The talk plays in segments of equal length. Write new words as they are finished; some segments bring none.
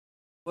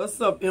What's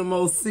up,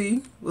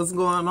 MOC? What's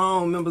going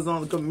on, members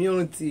on the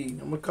community?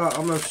 I'm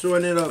gonna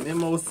shorten it up.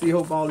 MOC.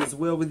 Hope all is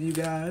well with you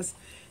guys.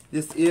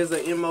 This is a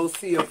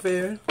MOC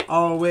affair.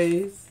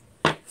 Always.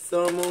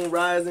 Sun, Moon,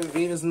 Rising,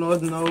 Venus,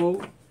 North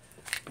Node.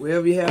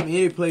 Wherever you have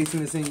any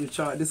placements in your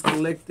chart, this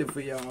collective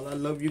for y'all. I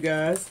love you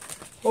guys.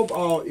 Hope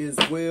all is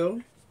well.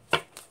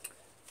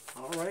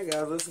 All right,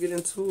 guys. Let's get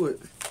into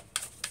it.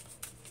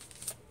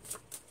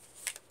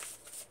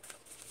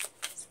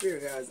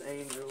 Spirit guides,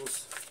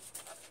 angels.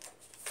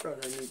 What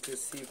I need to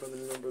see from the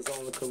members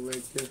on the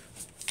collective.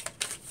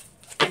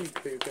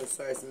 Clear,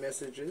 concise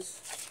messages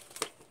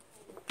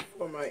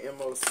for my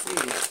MOC.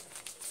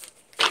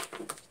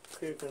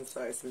 Clear,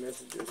 concise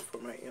messages for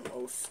my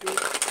MOC.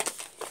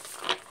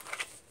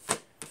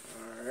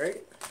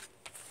 Alright.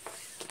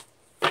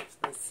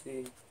 Let's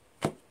see.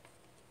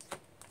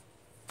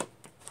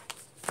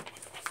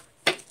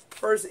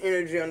 First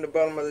energy on the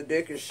bottom of the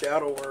deck is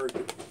shadow work.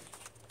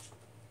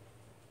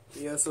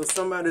 Yeah, so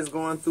somebody's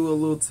going through a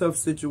little tough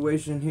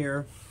situation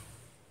here.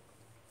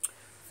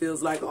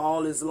 Feels like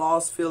all is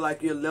lost. Feel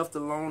like you're left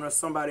alone or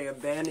somebody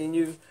abandoned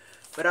you.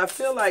 But I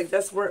feel like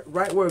that's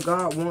right where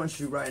God wants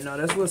you right now.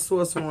 That's where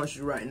Source wants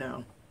you right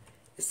now.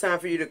 It's time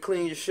for you to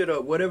clean your shit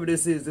up. Whatever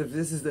this is. If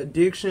this is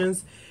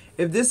addictions.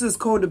 If this is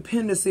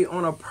codependency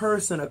on a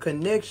person, a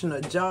connection,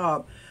 a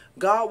job.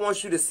 God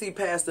wants you to see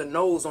past the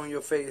nose on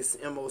your face,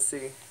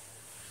 MOC.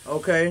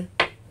 Okay?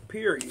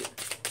 Period.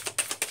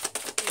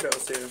 What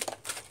else here?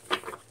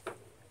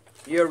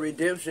 Your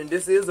redemption.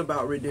 This is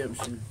about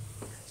redemption.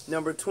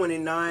 Number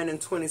 29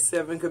 and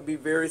 27 could be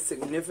very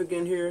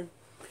significant here.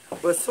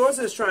 But Source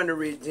is trying to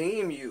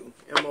redeem you,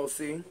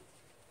 MOC.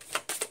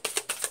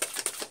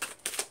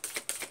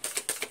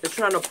 It's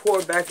trying to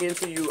pour back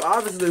into you.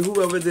 Obviously,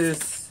 whoever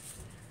this...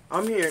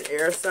 I'm hearing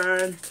air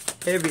sign.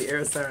 Heavy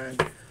air sign.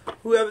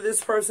 Whoever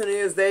this person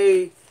is,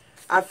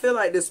 I feel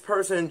like this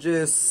person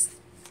just...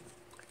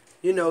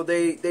 You know,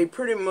 they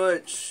pretty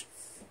much...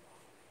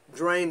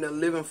 drain the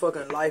living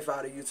fucking life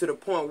out of you to the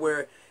point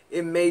where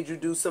it made you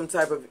do some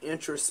type of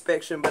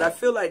introspection. But I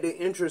feel like the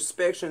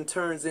introspection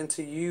turns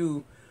into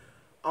you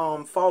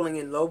falling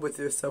in love with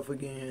yourself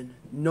again,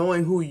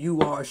 knowing who you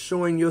are,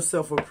 showing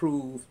yourself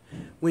approved.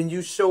 When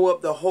you show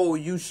up, the whole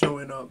you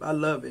showing up. I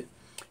love it.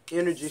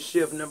 Energy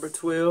shift, number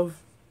 12.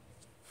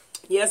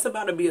 Yeah, it's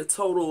about to be a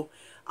total...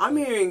 I'm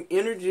hearing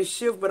energy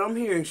shift, but I'm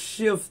hearing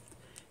shift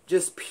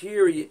just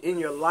period in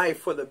your life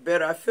for the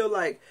better. I feel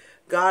like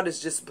God is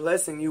just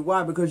blessing you.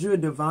 Why? Because you're a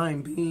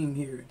divine being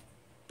here.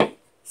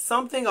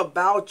 Something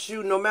about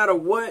you, no matter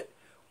what,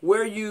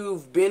 where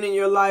you've been in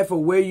your life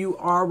or where you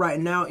are right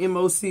now,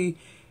 MOC,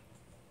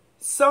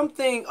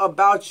 something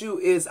about you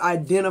is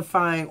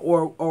identifying,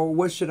 or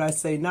what should I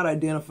say, not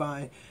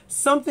identifying.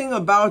 Something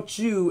about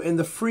you and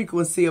the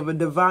frequency of a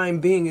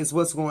divine being is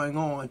what's going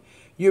on.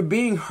 You're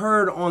being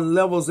heard on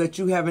levels that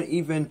you haven't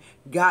even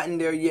gotten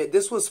there yet.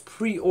 This was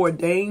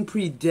preordained,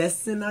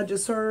 predestined, I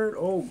just heard.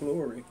 Oh,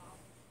 glory.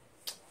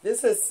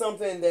 This is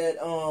something that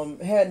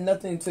had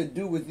nothing to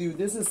do with you.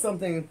 This is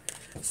something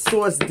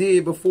Source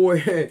did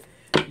before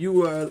you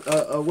were,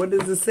 what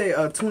does it say?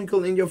 A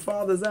twinkle in your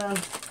father's eye?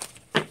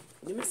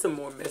 Give me some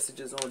more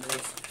messages on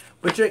this.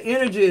 But your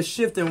energy is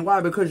shifting.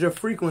 Why? Because your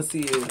frequency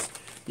is.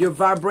 You're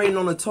vibrating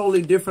on a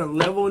totally different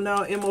level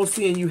now,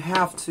 MOC, and you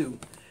have to.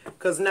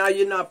 Because now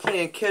you're not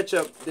playing catch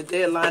up. The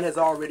deadline has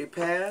already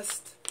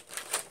passed.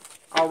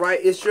 Alright,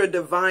 it's your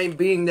divine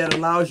being that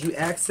allows you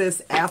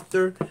access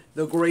after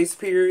the grace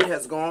period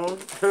has gone.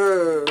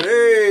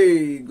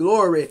 Hey,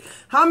 glory.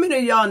 How many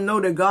of y'all know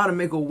that God will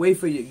make a way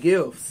for your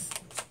gifts?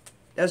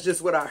 That's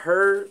just what I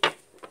heard.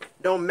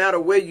 Don't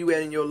matter where you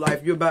at in your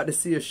life, you're about to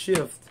see a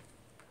shift.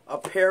 A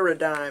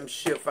paradigm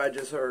shift, I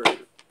just heard.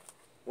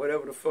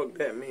 Whatever the fuck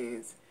that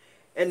means.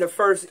 And the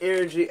first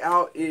energy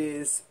out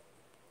is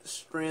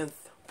strength.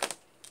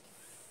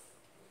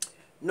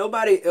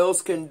 Nobody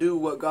else can do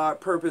what God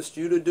purposed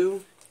you to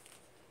do,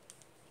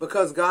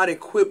 because God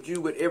equipped you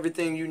with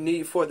everything you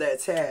need for that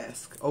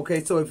task.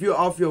 Okay, so if you're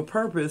off your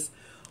purpose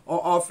or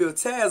off your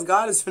task,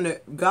 God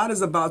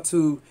is about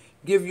to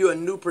give you a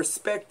new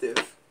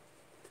perspective.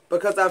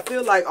 Because I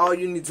feel like all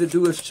you need to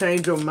do is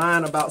change your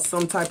mind about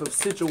some type of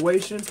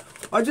situation,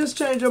 or just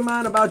change your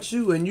mind about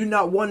you and you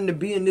not wanting to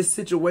be in this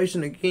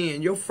situation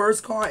again. Your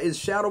first card is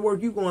shadow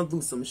work. You're going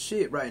through some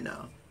shit right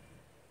now.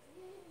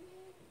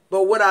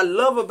 But what I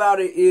love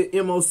about it,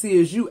 MOC,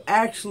 is you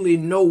actually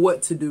know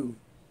what to do.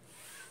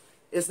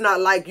 It's not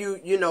like you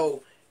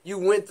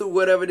went through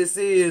whatever this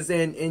is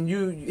and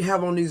you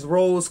have on these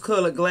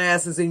rose-colored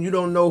glasses and you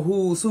don't know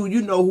who's who.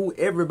 You know who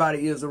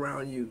everybody is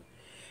around you.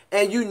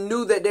 And you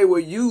knew that they were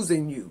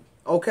using you,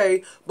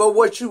 okay? But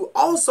what you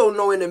also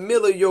know in the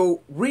middle of your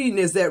reading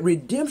is that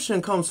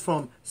redemption comes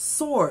from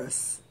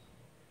Source.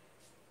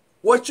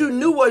 What you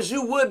knew was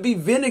you would be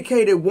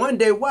vindicated one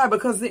day. Why?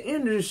 Because the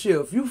energy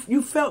shift.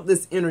 You felt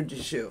this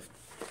energy shift.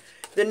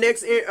 The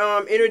next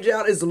energy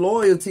out is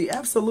loyalty.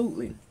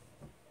 Absolutely.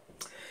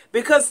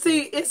 Because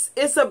see,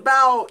 it's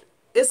about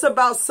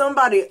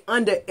somebody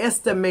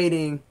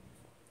underestimating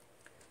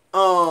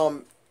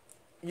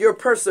your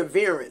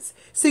perseverance.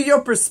 See,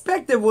 your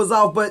perspective was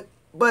off,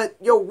 but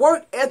your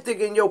work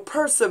ethic and your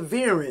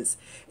perseverance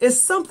is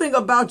something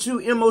about you,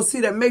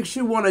 MOC, that makes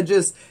you want to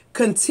just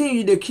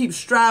continue to keep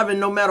striving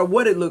no matter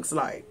what it looks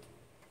like.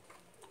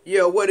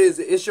 Yeah, what is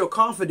it? It's your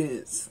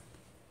confidence.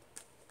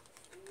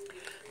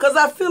 Because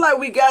I feel like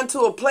we got into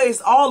a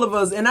place, all of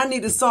us, and I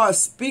need to start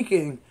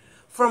speaking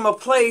from a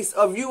place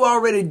of you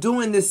already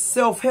doing this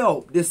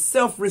self-help, this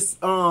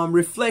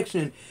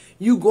self-reflection,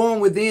 you going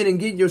within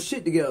and getting your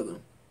shit together,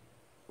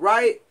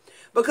 right?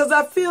 Because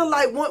I feel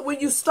like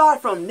when you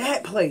start from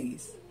that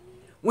place,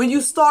 when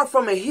you start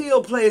from a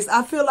healed place,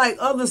 I feel like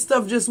other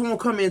stuff just won't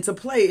come into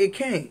play. It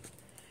can't.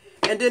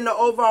 And then the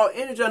overall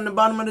energy on the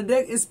bottom of the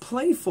deck is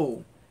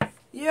playful.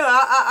 Yeah,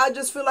 I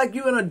just feel like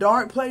you're in a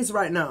dark place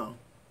right now,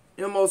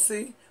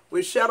 MOC.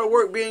 With shadow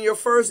work being your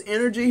first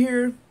energy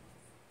here.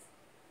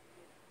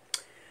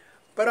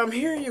 But I'm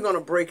hearing you're going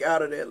to break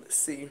out of that. Let's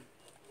see.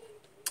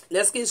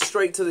 Let's get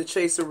straight to the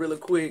chaser really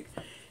quick.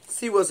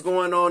 See what's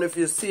going on.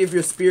 See if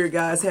your spirit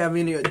guides have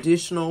any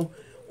additional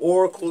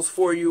oracles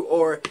for you.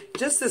 Or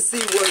just to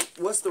see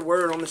what's the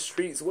word on the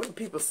streets. What are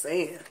people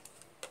saying?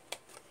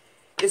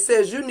 It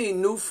says you need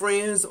new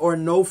friends or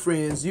no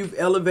friends. You've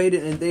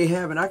elevated and they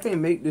haven't. I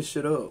can't make this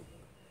shit up.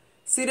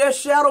 See, that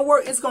shadow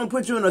work, it's going to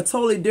put you in a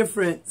totally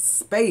different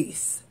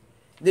space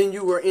than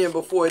you were in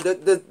before.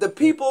 The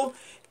people,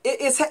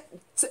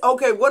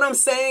 okay, what I'm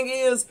saying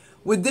is,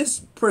 with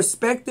this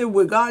perspective,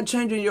 with God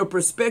changing your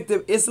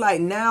perspective, it's like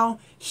now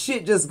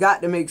shit just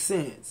got to make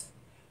sense.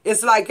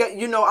 It's like,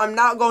 you know, I'm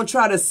not going to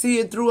try to see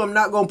it through. I'm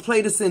not going to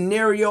play the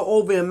scenario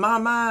over in my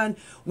mind.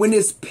 When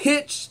it's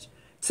pitched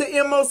to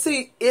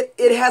MOC,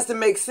 it has to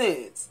make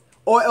sense.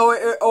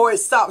 Or it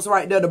stops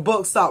right there. The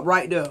buck stops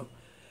right there.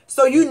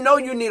 So you know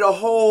you need a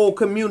whole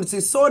community,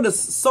 so the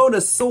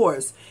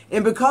source.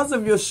 And because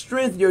of your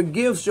strength, your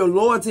gifts, your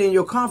loyalty, and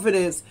your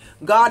confidence,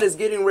 God is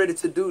getting ready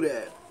to do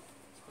that.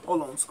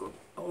 Hold on, Scorpio.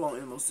 Hold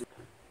on, MOC.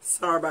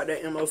 Sorry about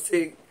that,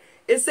 MOC.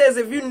 It says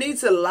if you need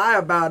to lie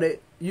about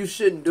it, you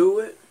shouldn't do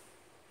it.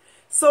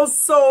 So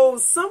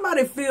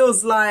somebody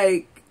feels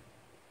like,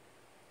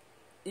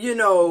 you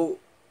know,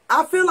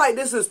 I feel like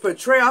this is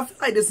portrayal. I feel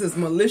like this is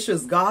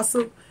malicious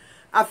gossip.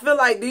 I feel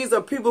like these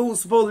are people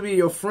who's supposed to be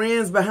your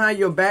friends behind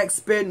your back,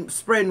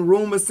 spreading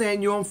rumors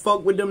saying you don't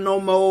fuck with them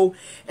no more.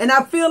 And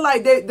I feel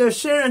like they're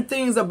sharing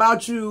things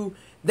about you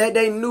that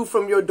they knew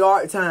from your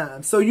dark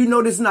times. So you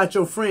know this is not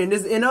your friend.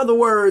 In other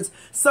words,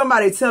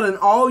 somebody telling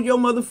all your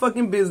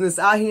motherfucking business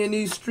out here in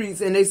these streets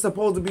and they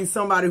supposed to be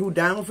somebody who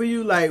down for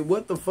you. Like,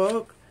 what the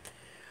fuck?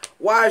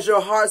 Why is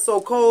your heart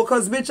so cold?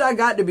 Because, bitch, I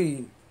got to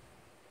be.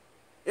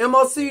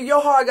 MOC,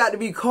 your heart got to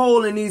be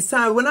cold in these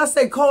times. When I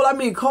say cold, I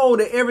mean cold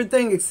to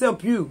everything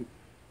except you.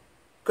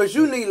 Because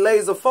you need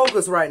laser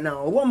focus right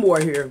now. One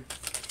more here.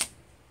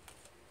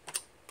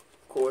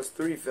 Of course,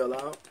 3 fell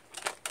out.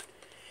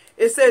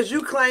 It says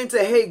you claim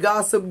to hate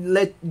gossip,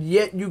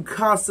 yet you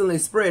constantly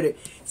spread it.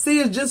 See,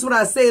 it's just what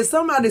I said.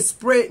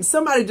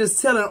 Somebody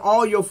just telling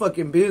all your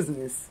fucking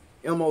business,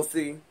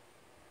 MOC.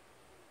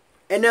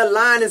 And they're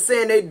lying and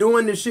saying they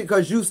doing this shit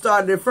because you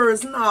started it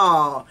first.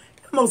 Nah.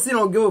 MOC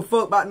don't give a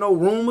fuck about no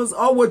rumors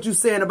or what you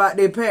saying about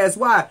their past.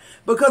 Why?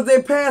 Because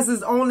their past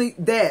is only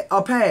that,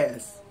 a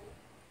past.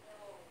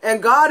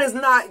 And God is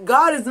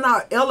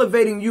not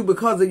elevating you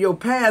because of your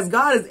past.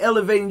 God is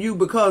elevating you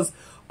because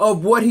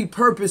of what he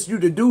purposed you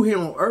to do here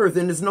on earth.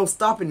 And there's no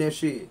stopping that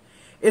shit.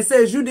 It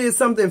says you did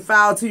something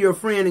foul to your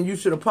friend and you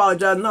should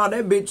apologize. No,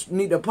 that bitch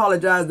need to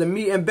apologize to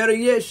me. And better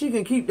yet, she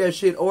can keep that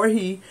shit, or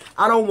he.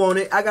 I don't want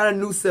it. I got a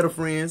new set of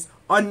friends.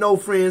 Or no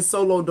friends,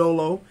 solo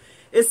dolo.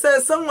 It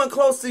says someone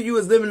close to you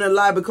is living a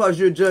lie because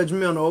you're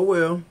judgmental. Oh,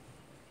 well.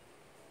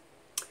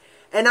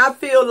 And I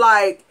feel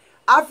like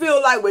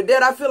with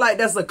that, I feel like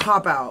that's a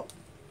cop-out.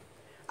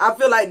 I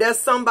feel like that's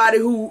somebody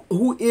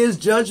who is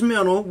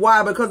judgmental.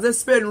 Why? Because they're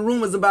spreading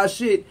rumors about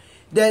shit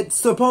that's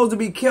supposed to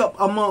be kept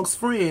amongst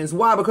friends.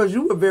 Why? Because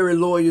you were very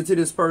loyal to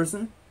this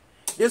person.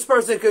 This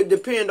person could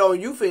depend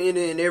on you for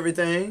any and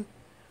everything.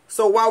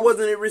 So why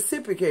wasn't it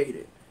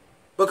reciprocated?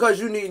 Because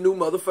you need new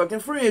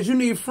motherfucking friends. You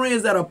need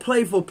friends that are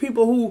playful.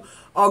 People who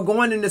are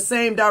going in the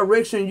same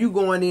direction you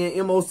going in,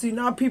 MOC.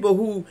 Not people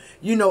who,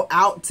 you know,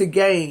 out to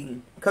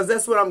gain. Because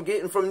that's what I'm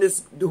getting from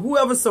this.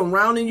 Whoever's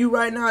surrounding you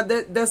right now,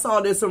 that's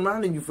all they're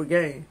surrounding you for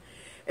gain.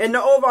 And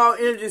the overall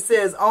energy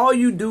says all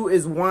you do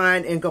is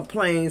whine and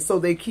complain so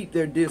they keep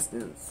their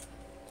distance.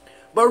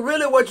 But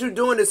really what you're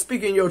doing is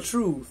speaking your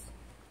truth.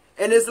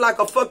 And it's like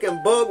a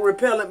fucking bug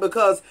repellent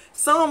because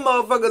some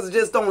motherfuckers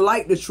just don't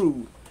like the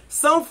truth.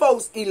 Some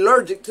folks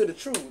allergic to the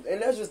truth.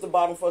 And that's just the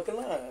bottom fucking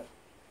line.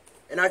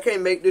 And I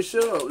can't make this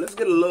shit up. Let's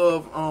get a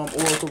love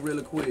oracle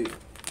really quick.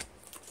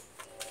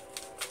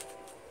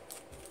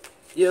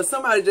 Yeah,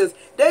 somebody just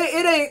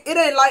it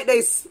ain't like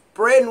they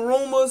spreading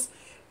rumors.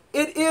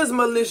 It is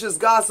malicious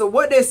gossip.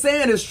 What they're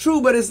saying is true,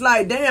 but it's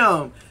like,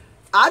 damn,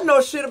 I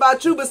know shit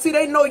about you, but see,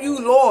 they know you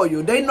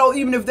loyal. They know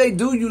even if they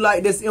do you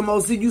like this,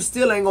 MOC, you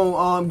still ain't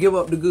gonna give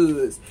up the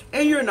goods.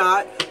 And you're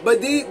not.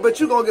 But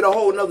you gonna get a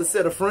whole nother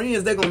set of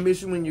friends. They gonna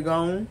miss you when you're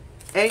gone.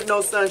 Ain't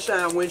no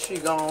sunshine when she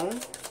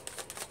gone.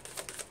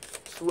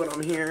 what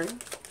I'm hearing.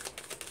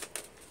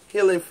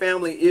 Healing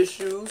family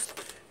issues.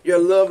 Your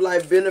love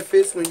life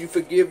benefits when you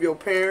forgive your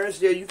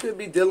parents. Yeah, you could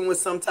be dealing with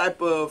some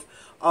type of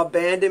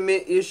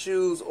abandonment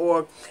issues,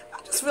 or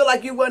I just feel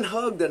like you weren't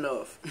hugged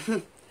enough.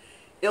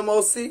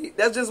 MOC.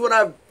 That's just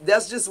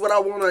what I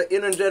want to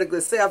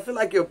energetically say. I feel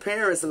like your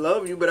parents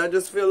love you, but I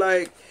just feel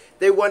like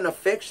they wasn't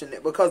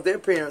affectionate because their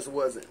parents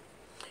wasn't.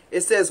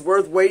 It says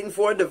worth waiting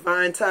for.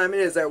 Divine timing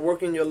is at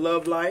work in your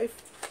love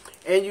life.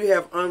 And you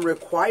have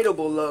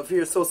unrequitable love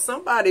here. So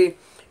somebody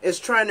is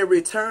trying to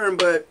return,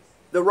 but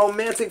the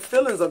romantic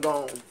feelings are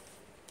gone.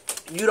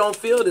 You don't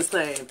feel the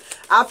same.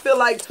 I feel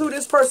like, too,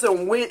 this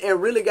person went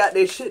and really got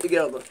their shit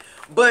together.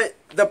 But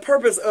the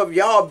purpose of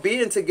y'all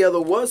being together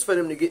was for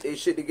them to get their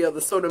shit together.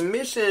 So the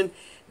mission,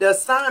 the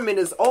assignment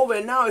is over,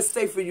 and now it's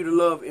safe for you to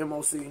love,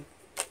 MOC.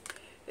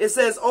 It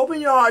says, open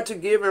your heart to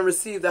give and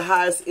receive the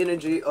highest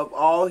energy of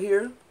all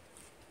here.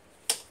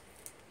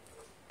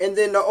 And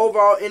then the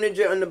overall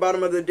energy on the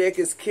bottom of the deck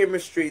is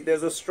chemistry.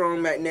 There's a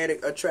strong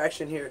magnetic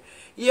attraction here.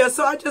 Yeah,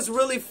 so I just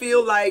really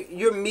feel like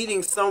you're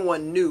meeting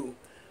someone new.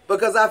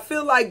 Because I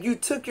feel like you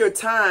took your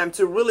time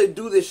to really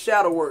do this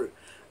shadow work.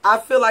 I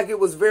feel like it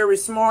was very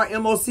smart,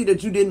 MOC,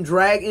 that you didn't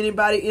drag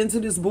anybody into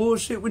this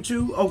bullshit with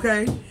you,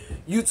 okay?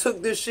 You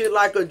took this shit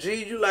like a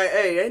G. You like,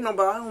 hey, ain't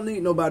nobody, I don't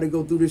need nobody to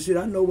go through this shit.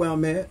 I know where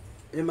I'm at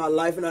in my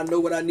life, and I know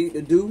what I need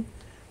to do.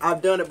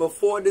 I've done it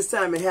before. This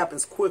time it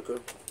happens quicker.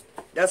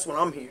 That's what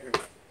I'm hearing.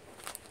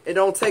 It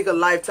don't take a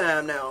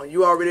lifetime now.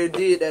 You already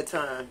did that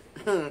time.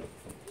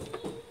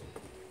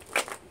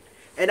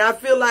 And I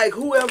feel like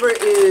whoever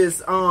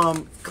is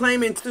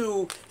claiming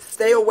to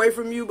stay away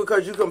from you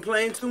because you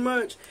complain too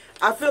much,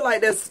 I feel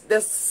like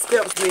that's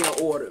steps being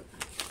ordered.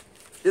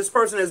 This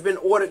person has been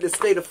ordered to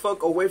stay the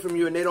fuck away from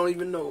you, and they don't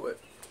even know it.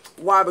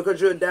 Why? Because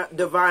you're a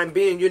divine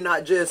being. You're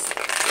not just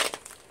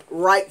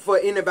right for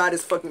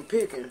anybody's fucking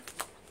picking.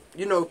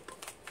 You know,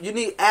 you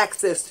need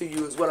access to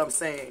you is what I'm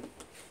saying.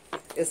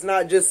 It's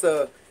not just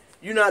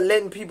you're not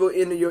letting people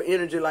into your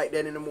energy like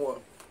that anymore.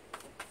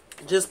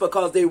 Just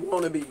because they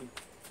want to be.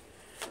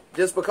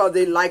 Just because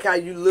they like how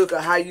you look or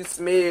how you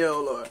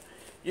smell, or,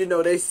 you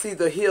know, they see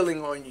the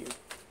healing on you.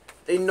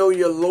 They know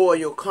you're loyal,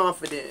 you're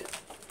confident.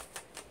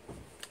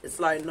 It's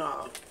like,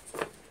 nah,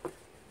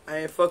 I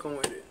ain't fucking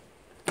with it.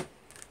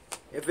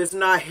 If it's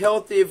not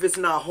healthy, if it's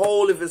not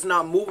whole, if it's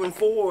not moving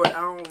forward,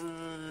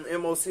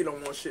 MOC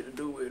don't want shit to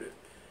do with it.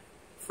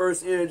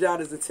 First energy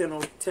out is the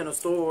Ten of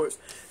Swords.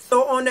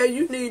 So on that,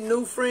 you need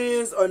new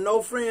friends or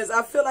no friends.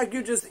 I feel like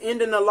you're just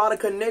ending a lot of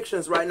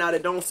connections right now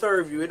that don't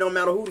serve you. It don't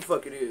matter who the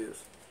fuck it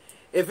is.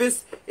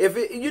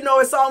 You know,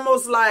 it's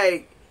almost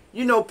like,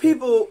 you know,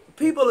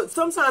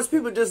 sometimes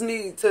people just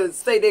need to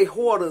say they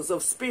hoarders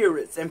of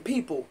spirits and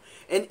people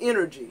and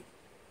energy.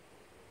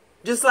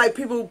 Just like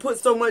people who put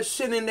so much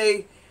shit in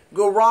their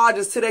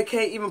garages till they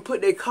can't even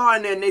put their car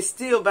in there, and they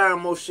still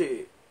buying more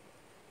shit.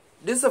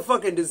 This is a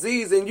fucking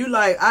disease, and you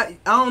like, I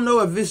don't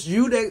know if it's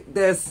you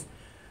that's,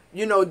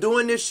 you know,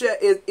 doing this shit,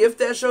 if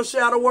that's your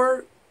shadow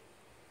work,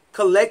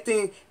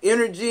 collecting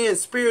energy and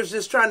spirits,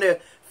 just trying to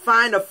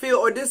find a feel,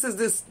 or this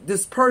is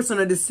this person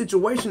or this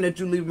situation that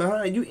you leave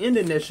behind. You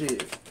ending that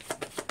shit.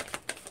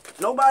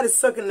 Nobody's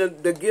sucking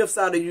the gifts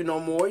out of you no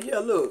more. Yeah,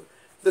 look,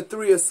 the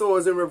Three of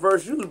Swords in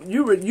reverse.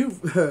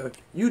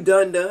 You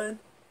done.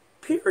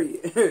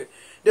 Period.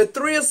 The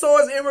Three of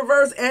Swords in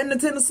reverse and the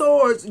Ten of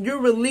Swords. You're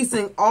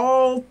releasing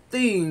all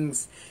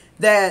things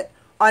that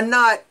are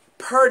not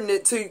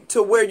pertinent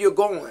to where you're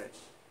going.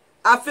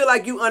 I feel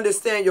like you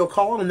understand your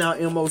calling now,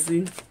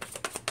 MOC.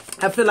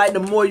 I feel like the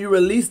more you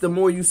release, the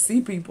more you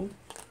see people.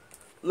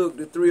 Look,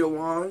 the Three of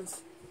Wands.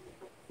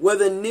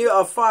 Whether near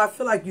or far, I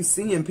feel like you're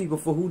seeing people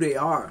for who they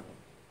are.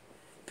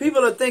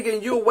 People are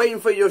thinking you're waiting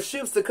for your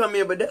ships to come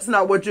in, but that's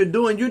not what you're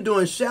doing. You're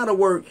doing shadow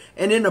work.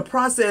 And in the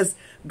process,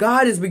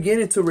 God is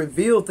beginning to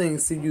reveal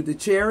things to you. The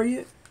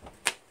Chariot.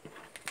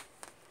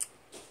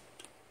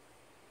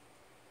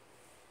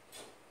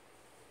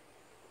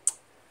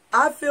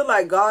 I feel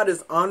like God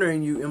is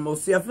honoring you,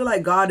 MOC. I feel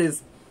like God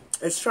is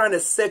trying to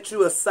set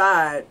you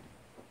aside.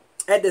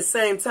 At the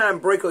same time,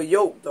 break a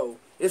yoke, though.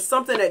 It's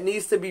something that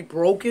needs to be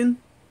broken.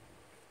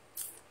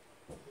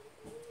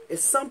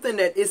 It's something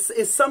that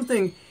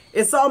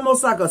it's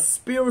almost like a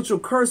spiritual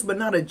curse, but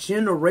not a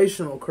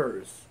generational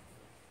curse.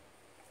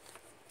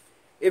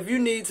 If you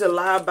need to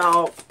lie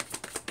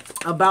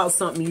about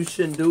something, you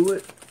shouldn't do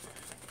it.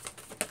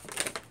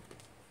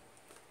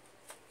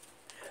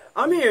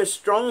 I'm hearing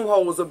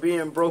strongholds are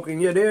being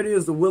broken. Yeah, there it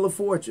is, the Wheel of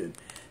Fortune.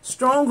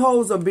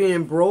 Strongholds are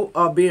being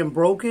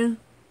broken.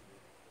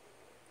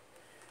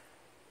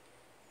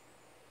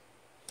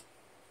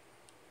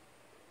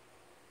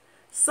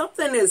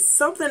 Something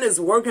is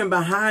working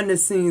behind the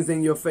scenes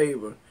in your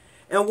favor.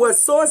 And what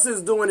Source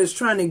is doing is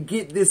trying to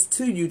get this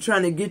to you,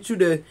 trying to get you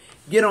to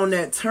get on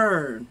that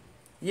turn.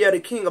 Yeah, the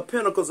King of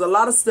Pentacles, a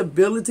lot of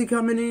stability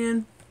coming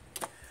in.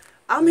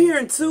 I'm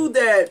hearing too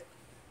that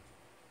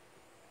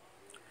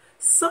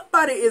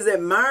somebody is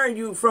admiring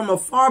you from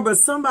afar, but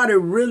somebody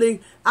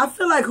really, I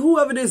feel like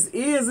whoever this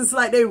is, it's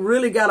like they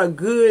really got a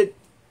good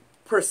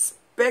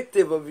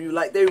perspective of you.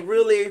 Like they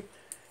really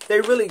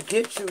They really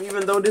get you,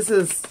 even though this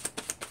is,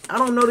 I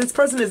don't know, this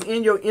person is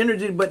in your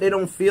energy, but they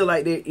don't feel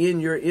like they're in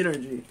your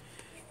energy.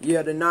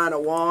 Yeah, the Nine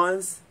of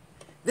Wands.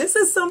 This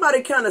is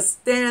somebody kind of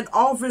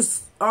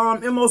standoffish,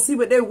 MOC,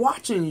 but they're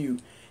watching you.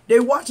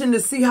 They're watching to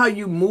see how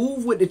you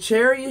move with the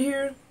Chariot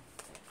here.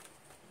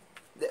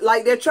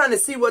 Like, they're trying to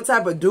see what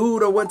type of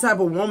dude or what type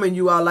of woman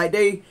you are. Like,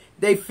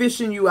 they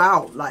fishing you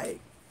out,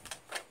 like.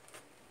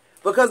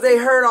 Because they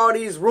heard all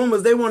these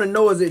rumors, they want to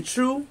know, is it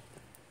true?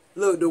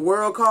 Look, the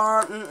World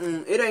card,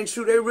 it ain't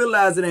true. They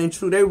realize it ain't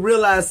true. They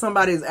realize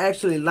somebody is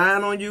actually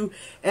lying on you.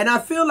 And I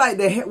feel like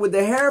with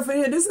the Hierophant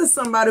here, this is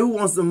somebody who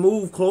wants to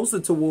move closer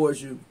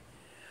towards you.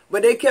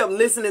 But they kept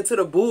listening to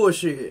the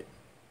bullshit.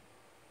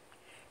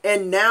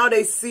 And now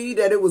they see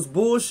that it was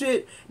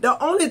bullshit.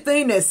 The only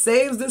thing that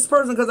saves this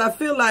person, because I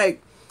feel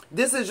like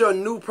this is your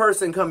new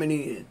person coming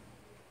in.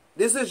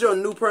 This is your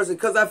new person.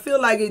 Because I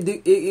feel like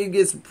it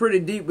gets pretty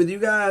deep with you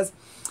guys.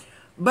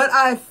 But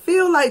I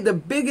feel like the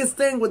biggest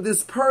thing with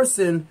this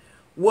person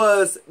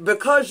was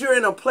because you're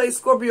in a place,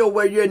 Scorpio,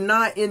 where you're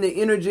not in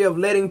the energy of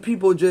letting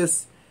people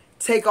just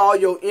take all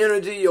your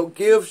energy, your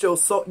gifts,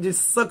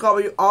 just suck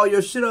all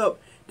your shit up.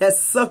 That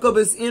suck up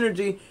his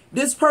energy.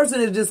 This person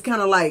is just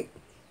kind of like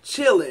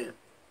chilling.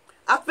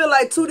 I feel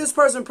like too, this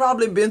person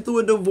probably been through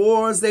a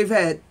divorce. They've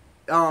had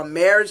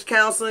marriage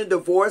counseling,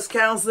 divorce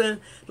counseling.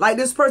 Like,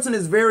 this person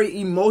is very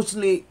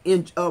emotionally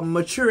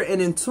mature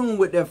and in tune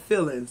with their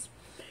feelings.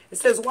 It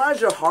says, why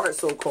is your heart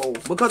so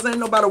cold? Because ain't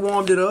nobody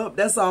warmed it up.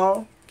 That's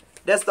all.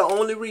 That's the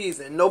only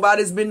reason.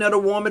 Nobody's been there to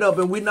warm it up.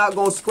 And we're not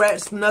going to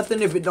scratch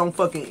nothing if it don't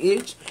fucking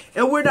itch.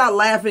 And we're not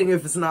laughing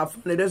if it's not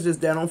funny. That's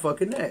just that on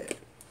fucking that.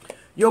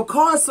 Your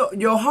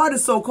heart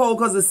is so cold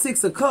because the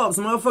Six of Cups.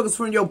 Motherfuckers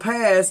from your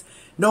past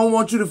don't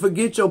want you to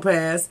forget your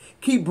past.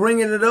 Keep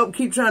bringing it up.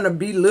 Keep trying to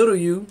belittle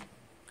you.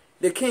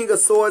 The King of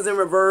Swords in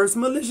reverse.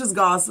 Malicious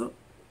gossip.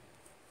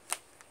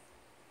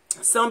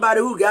 Somebody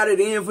who got it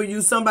in for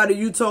you. Somebody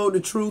you told the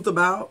truth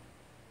about.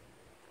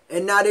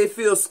 And now they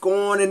feel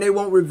scorned and they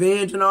want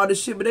revenge and all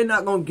this shit. But they're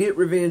not going to get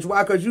revenge.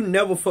 Why? Because you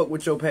never fuck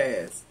with your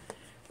past.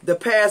 The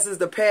past is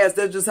the past.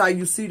 That's just how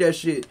you see that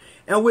shit.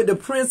 And with the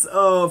Prince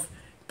of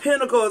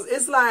Pentacles,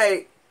 it's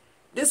like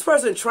this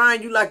person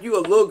trying you like you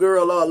a little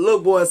girl or a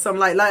little boy or something.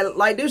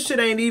 Like this shit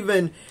ain't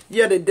even,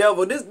 yeah, the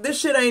devil. This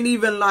shit ain't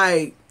even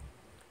like,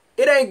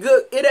 it ain't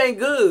good. It ain't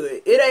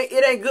good.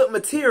 It ain't good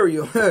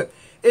material.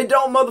 It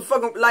don't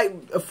motherfucking,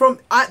 like, from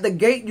out the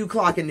gate you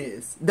clocking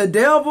this. The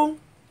devil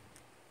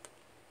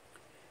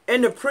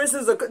and the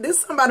princess, this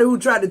is somebody who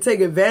tried to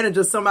take advantage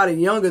of somebody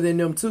younger than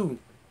them too.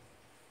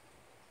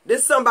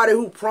 This is somebody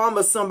who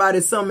promised somebody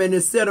something, and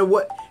instead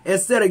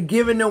of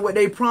giving them what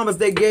they promised,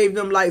 they gave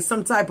them like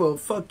some type of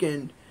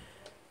fucking,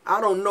 I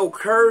don't know,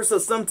 curse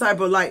or some type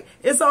of like,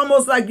 it's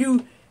almost like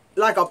you,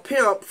 like a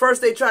pimp.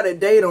 First they try to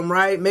date them,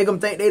 right? Make them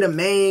think they the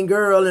main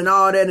girl and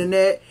all that and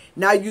that.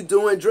 Now you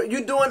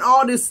doing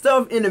all this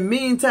stuff in the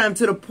meantime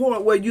to the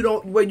point where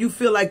you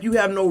feel like you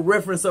have no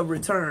reference of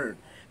return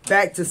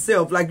back to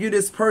self. Like you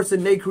this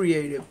person they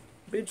created.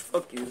 Bitch,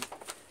 fuck you.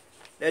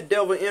 That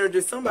devil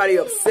energy, somebody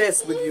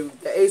obsessed with you.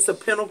 The Ace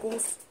of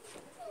Pentacles,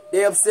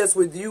 they're obsessed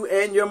with you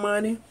and your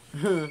money.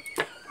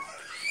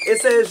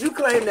 It says you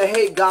claim to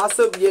hate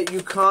gossip, yet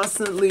you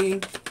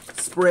constantly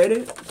spread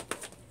it.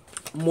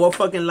 More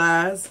fucking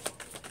lies.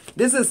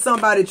 This is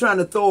somebody trying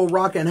to throw a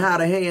rock and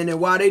hide a hand, and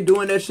while they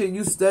doing that shit,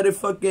 you study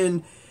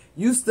fucking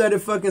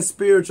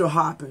spiritual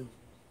hopping.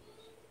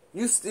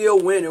 You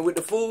still winning with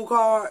the Fool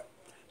card.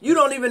 You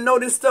don't even know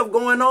this stuff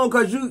going on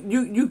because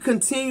you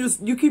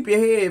keep your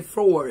head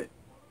forward.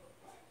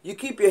 You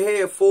keep your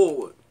head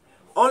forward.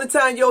 Only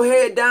time your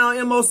head down,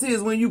 MOC,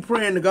 is when you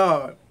praying to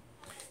God.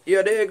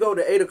 Yeah, there you go,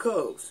 the Eight of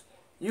Cups.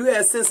 You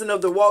had sense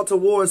enough to walk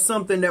towards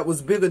something that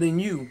was bigger than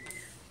you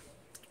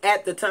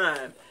at the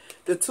time.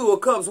 The Two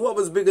of Cups, what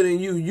was bigger than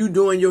you? You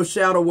doing your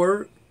shadow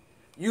work.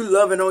 You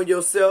loving on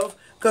yourself.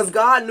 Because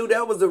God knew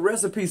that was the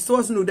recipe.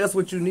 Source knew that's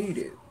what you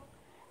needed.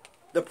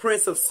 The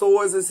Prince of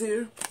Swords is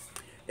here.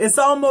 It's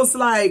almost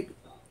like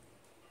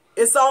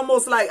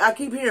I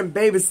keep hearing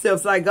baby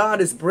steps, like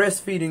God is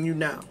breastfeeding you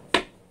now.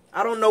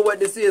 I don't know what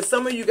this is.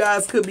 Some of you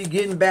guys could be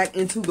getting back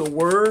into the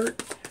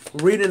Word,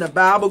 reading the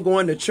Bible,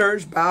 going to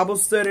church, Bible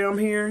study I'm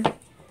hearing.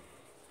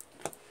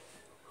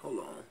 Hold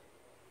on.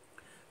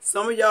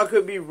 Some of y'all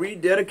could be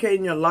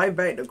rededicating your life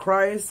back to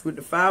Christ with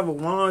the Five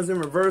of Wands in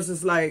reverse.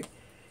 It's like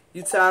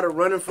you tired of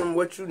running from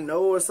what you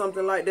know or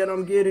something like that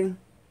I'm getting.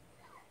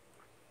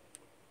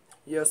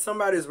 Yeah,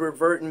 somebody's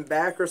reverting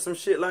back or some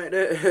shit like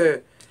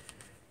that.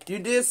 You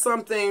did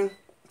something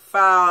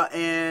foul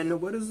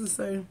and, what does it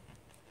say?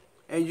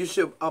 And you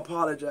should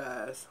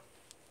apologize.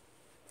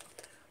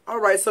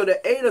 Alright, so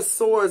the Eight of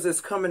Swords is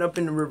coming up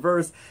in the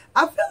reverse.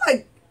 I feel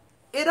like,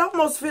 it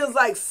almost feels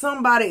like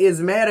somebody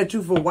is mad at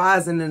you for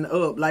wisening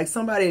up. Like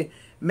somebody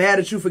mad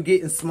at you for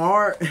getting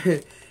smart.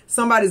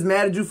 Somebody's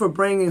mad at you for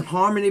bringing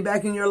harmony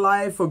back in your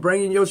life, for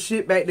bringing your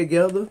shit back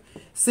together.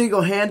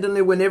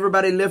 Single-handedly when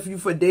everybody left you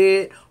for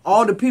dead.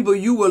 All the people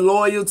you were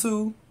loyal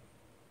to.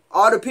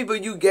 All the people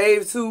you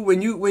gave to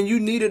when you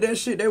needed that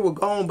shit, they were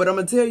gone. But I'm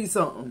going to tell you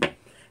something.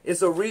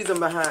 It's a reason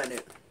behind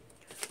it.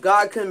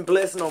 God couldn't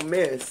bless no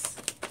mess.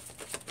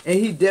 And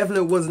he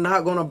definitely was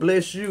not going to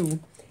bless you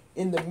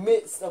in the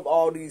midst of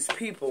all these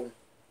people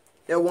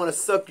that want to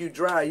suck you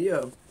dry.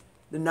 Yeah.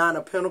 The Nine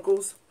of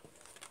Pentacles.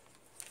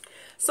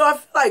 So I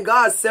feel like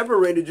God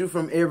separated you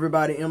from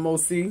everybody,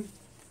 MOC.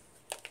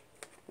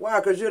 Why?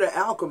 Because you're the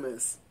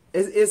alchemist.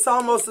 It's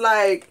almost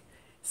like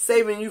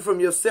saving you from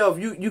yourself.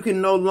 You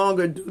can no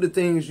longer do the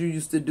things you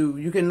used to do.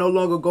 You can no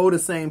longer go the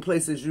same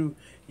places you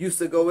used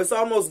to go. It's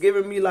almost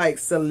giving me like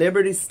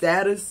celebrity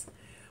status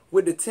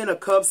with the Ten of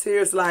Cups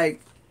here. It's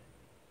like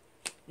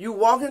you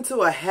walk into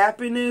a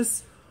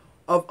happiness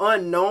of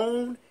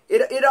unknown.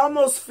 It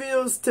almost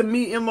feels to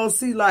me,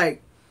 MOC,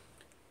 like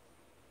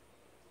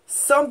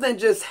something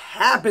just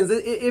happens.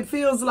 It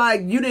feels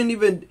like you didn't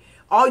even,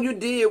 all you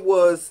did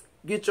was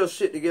get your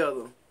shit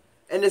together.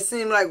 And it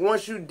seemed like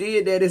once you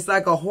did that, it's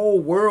like a whole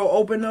world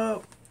opened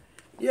up.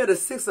 Yeah, the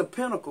Six of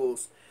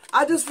Pentacles.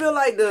 I just feel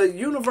like the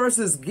universe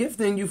is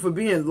gifting you for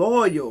being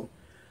loyal,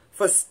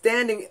 for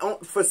standing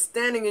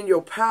in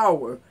your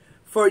power,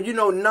 for, you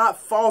know, not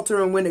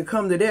faltering when it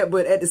comes to that,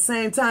 but at the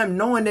same time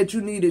knowing that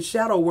you needed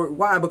shadow work.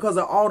 Why? Because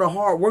of all the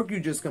hard work you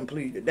just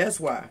completed. That's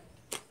why.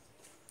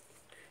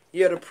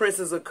 Yeah, the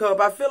Princess of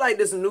Cups. I feel like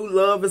this new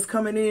love is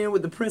coming in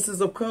with the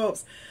Princess of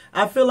Cups.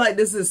 I feel like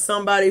this is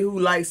somebody who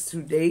likes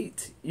to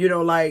date. You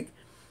know, like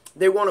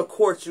they want to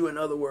court you, in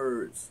other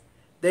words.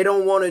 They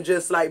don't want to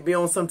just like be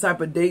on some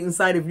type of dating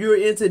site. If you're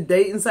into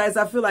dating sites,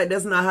 I feel like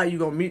that's not how you're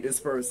going to meet this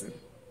person.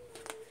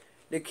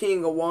 The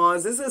King of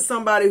Wands. This is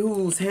somebody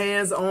who's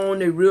hands-on.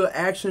 They're real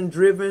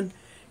action-driven.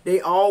 They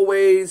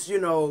always, you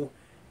know,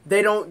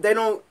 they don't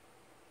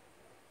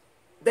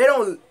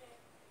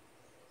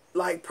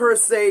like per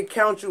se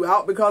count you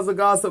out because of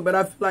gossip, but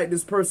I feel like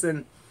this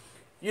person,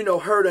 you know,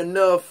 heard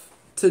enough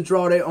to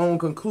draw their own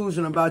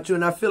conclusion about you.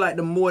 And I feel like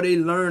the more they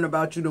learn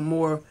about you, the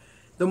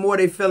more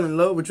they fell in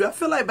love with you. I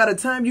feel like by the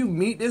time you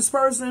meet this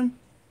person,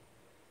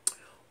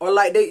 or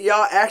like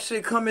y'all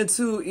actually come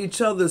into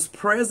each other's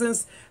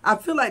presence, I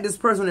feel like this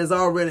person is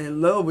already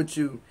in love with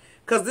you.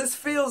 Because this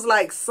feels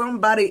like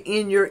somebody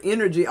in your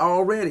energy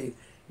already.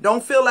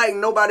 Don't feel like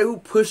nobody who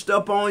pushed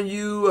up on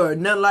you or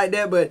nothing like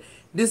that, but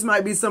this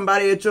might be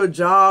somebody at your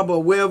job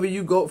or wherever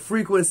you go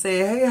frequent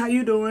saying, hey, how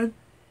you doing?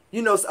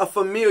 You know, it's a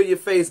familiar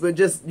face, but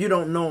just you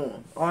don't know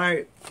them. All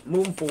right,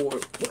 moving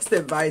forward. What's the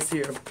advice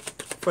here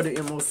for the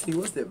MOC?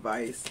 What's the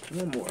advice?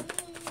 One more.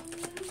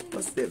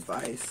 What's the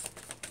advice?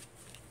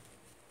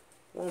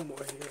 One more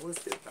here.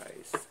 What's the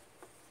advice?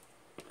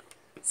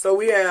 So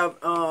we have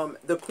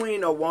the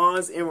Queen of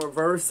Wands in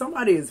reverse.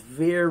 Somebody is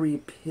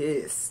very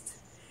pissed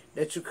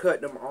that you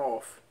cut them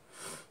off.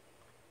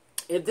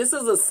 If this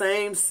is a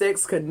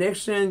same-sex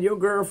connection, your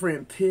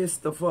girlfriend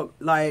pissed the fuck.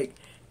 Like,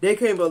 they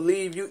can't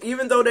believe you.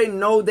 Even though they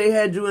know they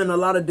had you in a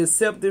lot of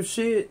deceptive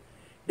shit,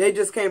 they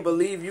just can't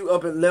believe you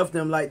up and left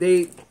them. Like,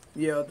 the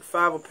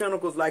Five of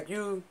Pentacles, like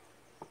you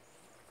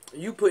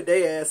put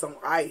their ass on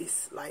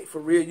ice. Like, for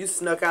real, you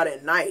snuck out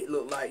at night,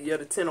 look like. Yeah,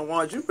 the Ten of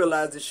Wands, you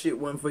realized this shit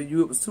wasn't for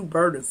you. It was too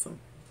burdensome.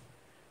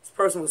 This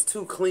person was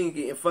too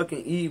clingy and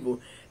fucking evil.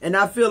 And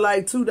I feel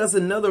like, too, that's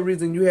another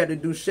reason you had to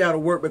do shadow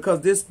work,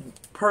 because this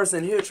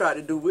person here tried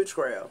to do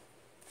witchcraft.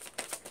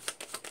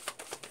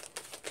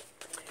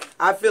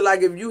 I feel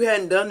like if you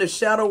hadn't done the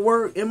shadow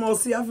work,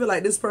 MOC, I feel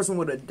like this person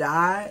would have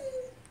died.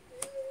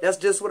 That's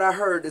just what I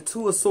heard. The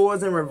Two of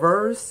Swords in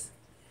reverse.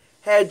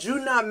 Had you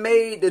not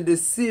made the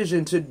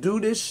decision to do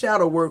this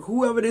shadow work,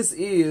 whoever this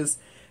is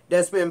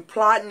that's been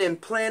plotting and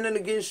planning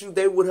against you,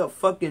 they would have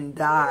fucking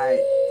died.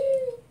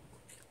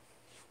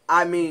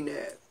 I mean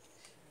that.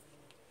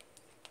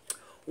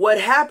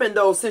 What happened,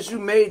 though, since you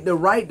made the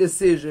right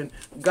decision,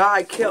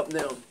 God kept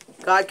them.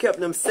 God kept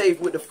them safe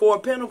with the Four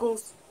of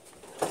Pentacles.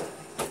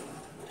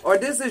 Or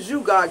this is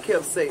you God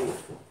kept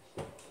safe.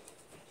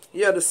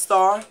 Yeah, the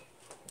Star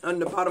on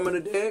the bottom of the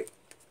deck.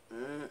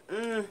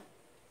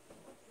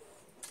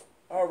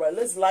 All right,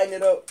 let's lighten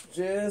it up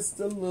just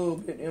a little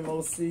bit,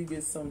 MOC.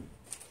 Get some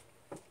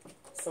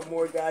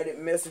more guided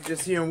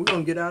messages here, and we're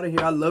going to get out of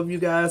here. I love you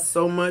guys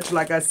so much.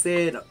 Like I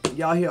said,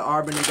 y'all hear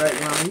Arbor in the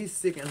background. He's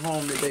sick at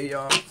home today,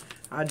 y'all.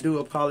 I do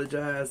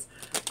apologize.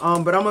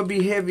 But I'm going to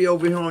be heavy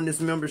over here on this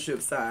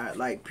membership side,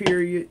 like,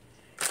 period.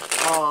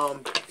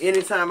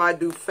 Anytime I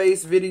do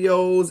face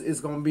videos,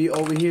 it's going to be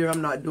over here.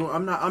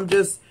 I'm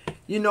just,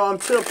 you know, I'm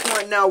to the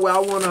point now where I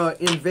want to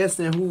invest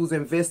in who's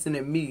investing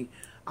in me.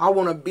 I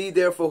want to be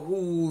there for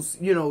who's,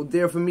 you know,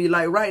 there for me.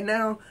 Like right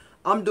now,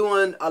 I'm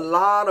doing a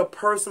lot of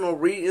personal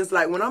readings.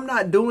 Like when I'm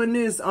not doing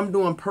this, I'm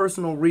doing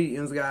personal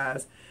readings,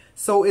 guys.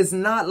 So it's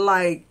not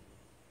like,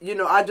 you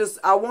know,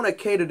 I want to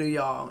cater to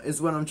y'all is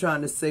what I'm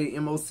trying to say,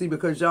 MOC,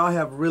 because y'all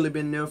have really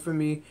been there for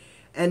me.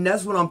 And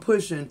that's what I'm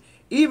pushing.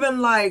 Even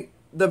like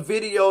the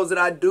videos that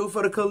I do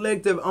for the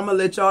collective, I'm going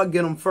to let y'all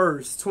get them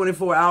first,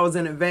 24 hours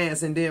in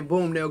advance. And then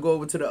boom, they'll go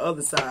over to the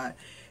other side.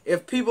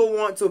 If people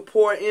want to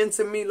pour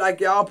into me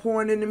like y'all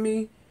pouring into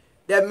me,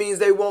 that means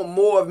they want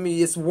more of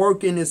me. It's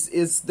working.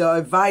 It's the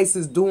advice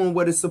is doing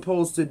what it's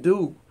supposed to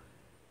do.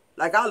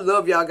 Like, I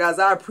love y'all guys.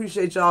 I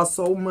appreciate y'all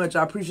so much.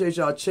 I appreciate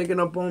y'all checking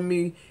up on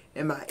me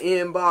in my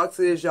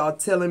inboxes. Y'all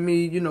telling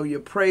me, you know, your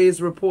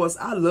praise reports.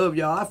 I love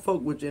y'all. I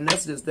fuck with you, and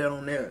that's just that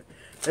on there.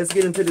 Let's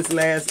get into this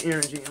last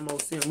energy,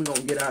 MOC, and we're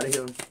going to get out of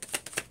here.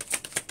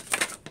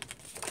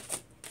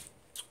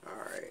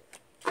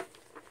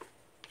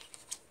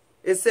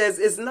 It says,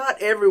 it's not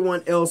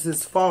everyone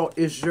else's fault,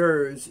 it's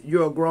yours.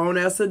 You're a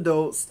grown-ass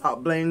adult.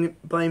 Stop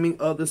blaming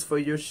others for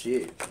your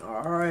shit.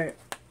 Alright.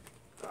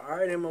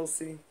 Alright,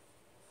 MOC.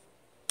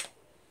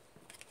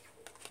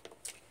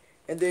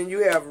 And then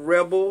you have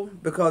rebel,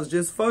 because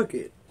just fuck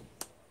it.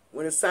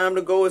 When it's time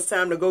to go, it's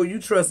time to go. You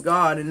trust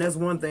God, and that's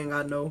one thing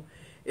I know.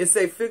 It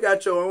say, figure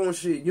out your own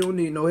shit. You don't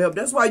need no help.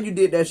 That's why you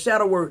did that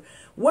shadow work.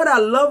 What I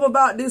love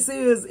about this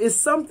is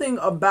something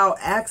about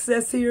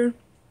access here.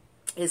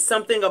 It's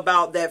something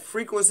about that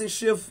frequency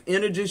shift,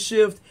 energy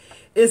shift.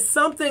 It's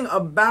something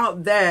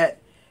about that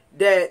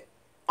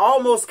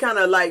almost kind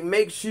of like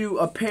makes you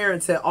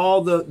apparent to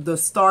all the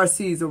star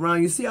seeds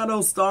around you. See how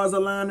those stars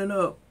are lining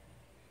up?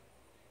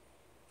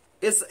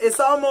 It's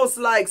almost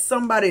like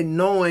somebody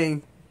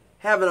knowing,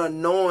 having a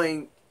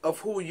knowing of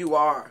who you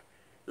are.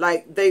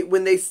 Like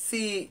when they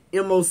see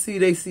MOC,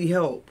 they see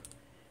help.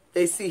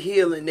 They see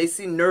healing. They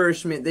see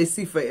nourishment. They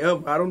see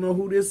forever. I don't know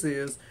who this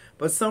is,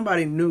 but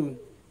somebody knew.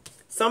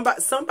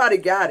 Somebody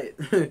got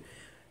it.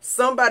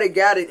 Somebody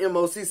got it,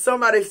 MOC.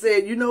 Somebody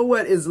said, you know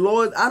what? It's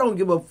Lord. I don't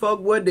give a fuck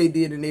what they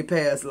did in their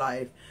past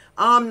life.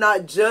 I'm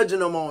not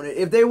judging them on it.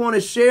 If they want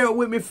to share it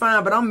with me,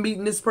 fine. But I'm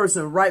meeting this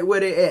person right where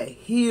they're at.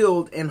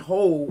 Healed and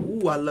whole.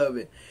 Ooh, I love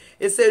it.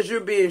 It says you're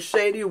being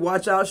shady.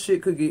 Watch out.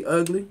 Shit could get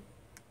ugly.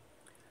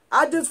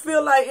 I just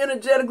feel like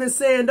energetically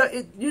saying,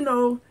 you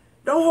know,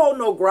 don't hold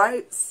no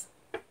gripes.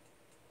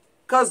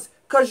 Cause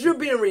you're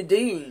being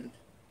redeemed.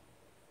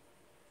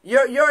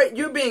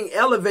 You're being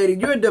elevated.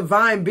 You're a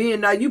divine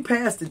being. Now you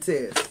passed the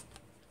test.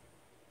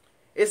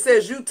 It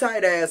says you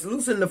tight ass.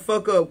 Loosen the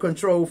fuck up,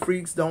 control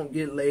freaks. Don't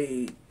get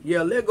laid.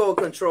 Yeah, let go of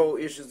control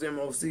issues,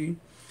 MOC.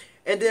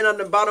 And then on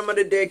the bottom of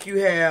the deck you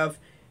have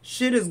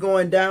shit is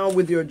going down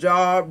with your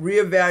job.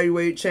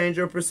 Reevaluate, change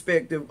your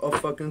perspective, or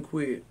fucking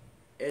quit.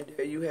 And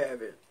there you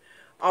have it.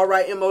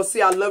 Alright,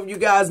 MOC, I love you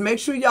guys. Make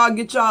sure y'all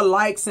get y'all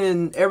likes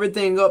and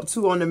everything up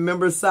too on the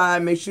member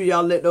side. Make sure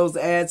y'all let those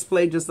ads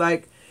play just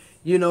like,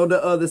 you know,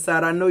 the other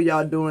side. I know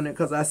y'all doing it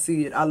because I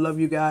see it. I love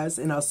you guys,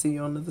 and I'll see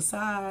you on the other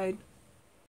side.